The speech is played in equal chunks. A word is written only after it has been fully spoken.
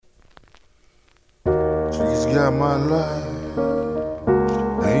got my life.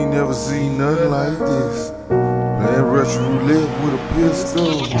 I ain't never seen nothing like this. Playing Russian roulette with a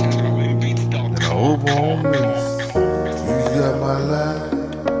pistol, and I hope I don't miss. You got my life.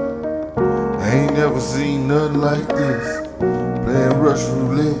 I ain't never seen nothing like this. Playing Russian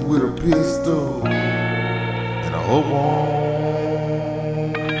roulette with a pistol, and I hope I don't.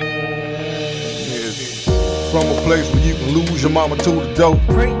 From a place where you can lose your mama to the dope.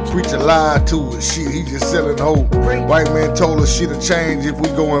 Preacher lied to her, shit, he just selling hope. White man told us shit'll change if we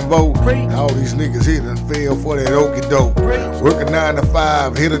go and vote. And all these niggas here done fell for that okie doke. Working 9 to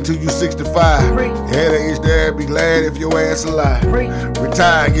 5, hit until you 65. Had an itch there, be glad if your ass alive.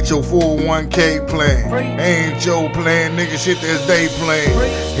 Retire and get your 401k plan. Ain't your plan, nigga, shit that's they plan.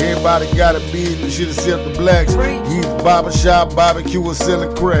 Everybody got a business, shit except the blacks. He's barbershop, barbecue, or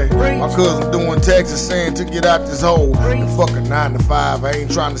selling crack. My cousin doing taxes, saying to get out this hole. The fucking 9 to 5, I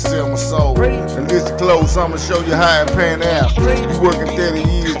ain't trying to sell my soul. The list close, I'ma show you how it pan out. You working 30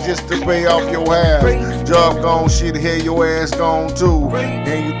 years just to pay off your house. Job gone, shit, hell your ass gone too.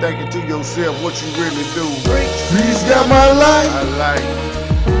 And you thinking to yourself what you really do. Streets got my life. I like it.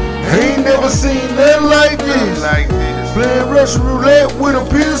 Ain't never seen nothing like this. Playing Russian roulette with a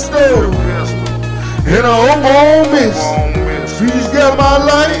pistol, and I hope I don't miss. Streets got my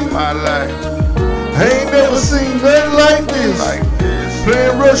life. Ain't never seen nothing like this.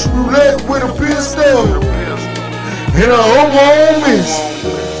 Playing Russian roulette with a pistol, and I hope I don't miss.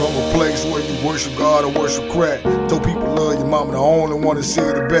 From a place where you worship God or worship crack. Told people love your mama, the only one to see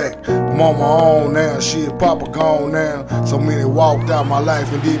the back. Mama on now, shit, Papa gone now. So many walked out my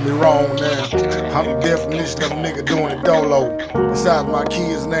life and did me wrong now. I'm the definition of a nigga doing it dolo. Besides my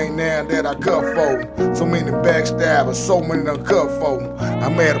kids, and ain't now that I cut for. So many backstabbers, so many done cut for.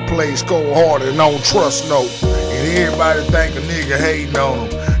 I'm at a place cold hearted and don't trust no. And everybody think a nigga hating on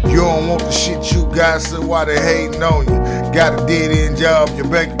them. You don't want the shit you got, so why they hating on you? Got a dead end job, your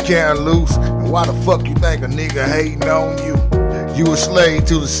bank account loose. And why the fuck you think a nigga hating on you? You a slave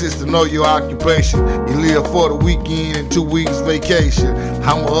to the system, know your occupation. You live for the weekend and 2 weeks vacation.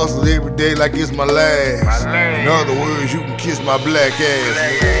 I'ma hustle every day like it's my last. In other words, you can kiss my black ass.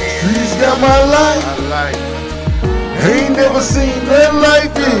 Streets got my life. Ain't never seen nothing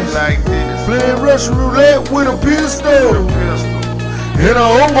like this. Playing Russian roulette with a pistol, and I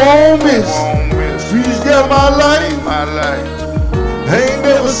hope I don't miss. Streets got my life. Ain't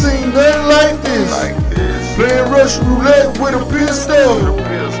never seen nothing like this. Playing Russian roulette with a pistol,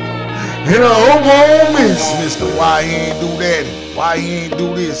 and I hope I don't miss. Mister, why he ain't do that? Why he ain't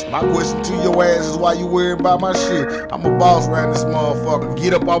do this? My question to your ass is why you worried about my shit? I'm a boss around this motherfucker.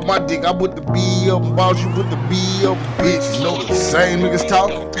 Get up off my dick, I put the B up and boss, you put the B up, bitch. You know the same niggas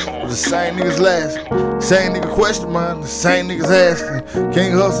talking, the same niggas laughing, same nigga question mine, the same niggas asking.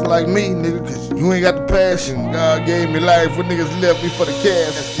 Can't hustle like me, nigga, cause you ain't got the passion. God gave me life when niggas left me for the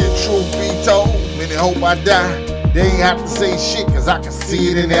cash. Get truth be told, many hope I die. They ain't have to say shit, cause I can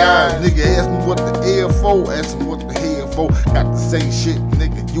see it in their eyes. Nigga, ask me what the L for, ask me what the hell for. Got to say shit,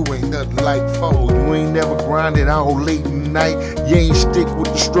 nigga, you ain't nothing like foe. You ain't never grinded out late at night. You ain't stick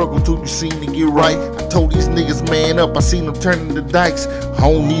with the struggle till you seem to get right. I told these niggas man up, I seen them turning the dikes. I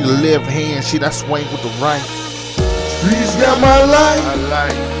don't need a left hand, shit, I swing with the right. Streets got my life.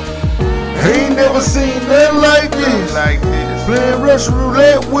 Ain't never seen nothing like this. Playing Russian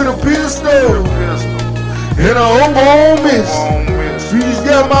roulette with a pistol, and I hope I don't miss. Streets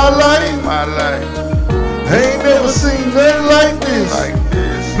got my life. Ain't never seen nothing like this.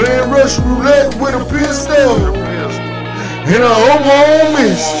 Playing Russian roulette with a pistol, and I hope I don't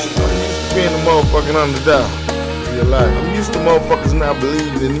miss. Being the motherfucking underdog in your life. I'm used to motherfuckers not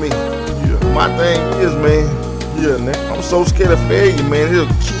believing in me. My thing is, man, nigga, I'm so scared of failure, man. It'll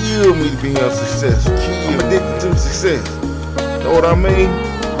kill me to be unsuccessful. I'm addicted to success. Know what I mean?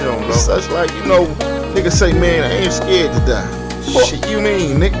 You don't know. It's such like, you know, niggas say, man, I ain't scared to die. Shit, you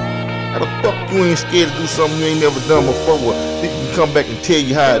mean, nigga? How the fuck you ain't scared to do something you ain't never done before? Nigga can come back and tell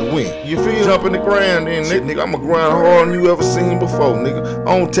you how it went. You feel? Jump in the ground then, nigga. I'ma grind harder than you ever seen before, nigga.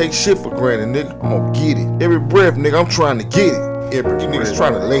 I don't take shit for granted, nigga. I'm gonna get it. Every breath, nigga, I'm trying to get it. You niggas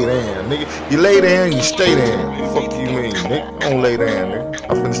trying to lay down, nigga. You lay down, you stay down. Fuck you mean, nigga? I don't lay down, nigga.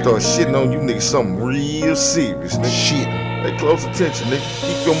 I'm finna start shitting on you niggas something real serious, nigga. Shit. Pay close attention, nigga.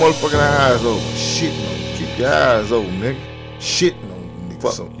 Keep your motherfucking eyes open. Shitting on you. Keep your eyes open, nigga. Shitting on you, nigga.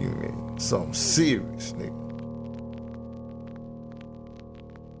 Fuck you, man. Something serious, nigga.